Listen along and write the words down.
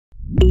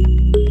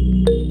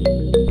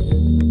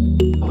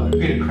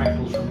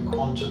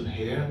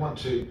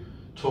to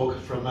talk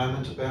for a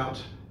moment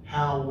about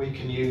how we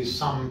can use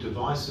some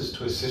devices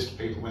to assist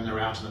people when they're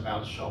out and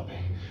about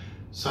shopping.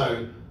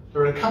 So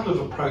there are a couple of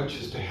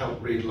approaches to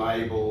help read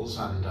labels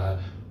and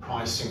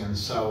pricing and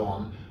so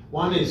on.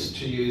 One is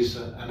to use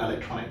an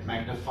electronic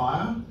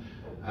magnifier,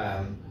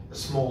 a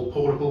small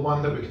portable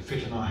one that we can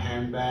fit in our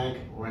handbag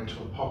or into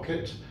a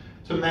pocket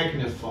to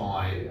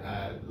magnify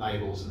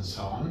labels and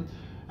so on.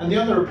 And the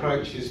other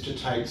approach is to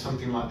take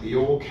something like the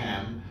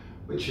Orcam,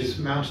 which is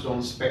mounted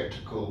on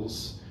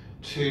spectacles,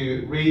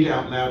 to read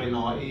out loud in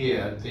our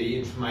ear the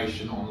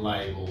information on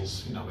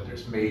labels, whether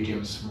it's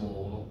medium,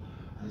 small,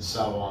 and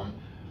so on,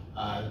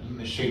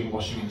 machine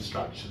washing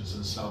instructions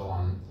and so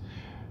on.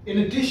 In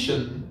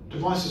addition,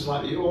 devices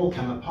like the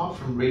Orcam, apart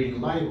from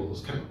reading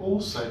labels, can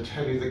also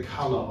tell you the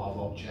colour of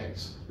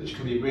objects, which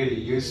can be really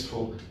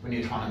useful when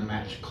you're trying to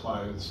match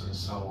clothes and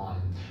so on.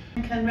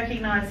 You can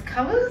recognise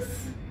colours.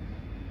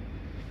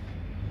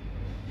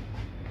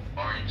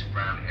 Orange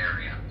brown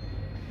area.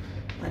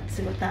 Let's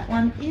see what that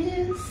one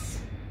is.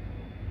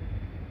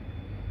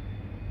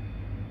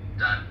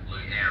 Dark blue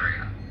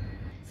area.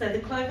 So the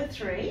Clover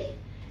 3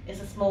 is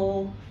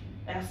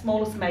our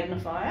smallest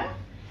magnifier,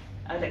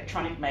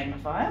 electronic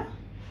magnifier,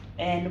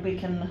 and we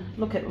can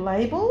look at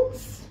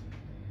labels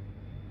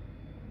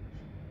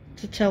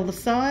to tell the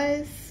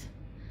size,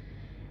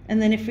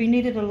 and then if we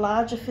needed a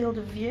larger field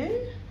of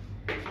view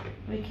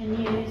we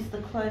can use the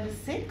Clover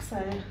 6,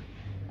 so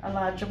a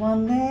larger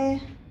one there.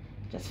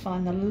 Just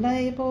find the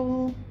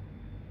label,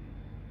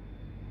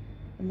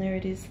 and there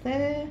it is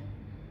there,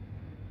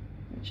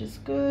 which is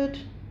good.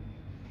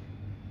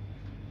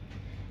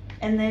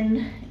 And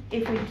then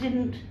if we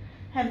didn't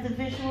have the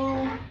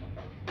visual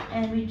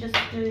and we just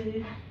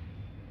do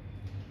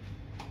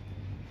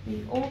the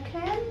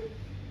Orcam,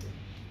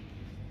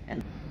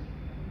 and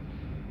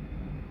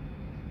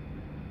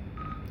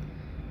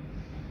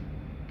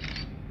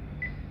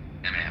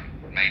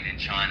made in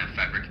China,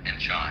 fabric and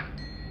shine.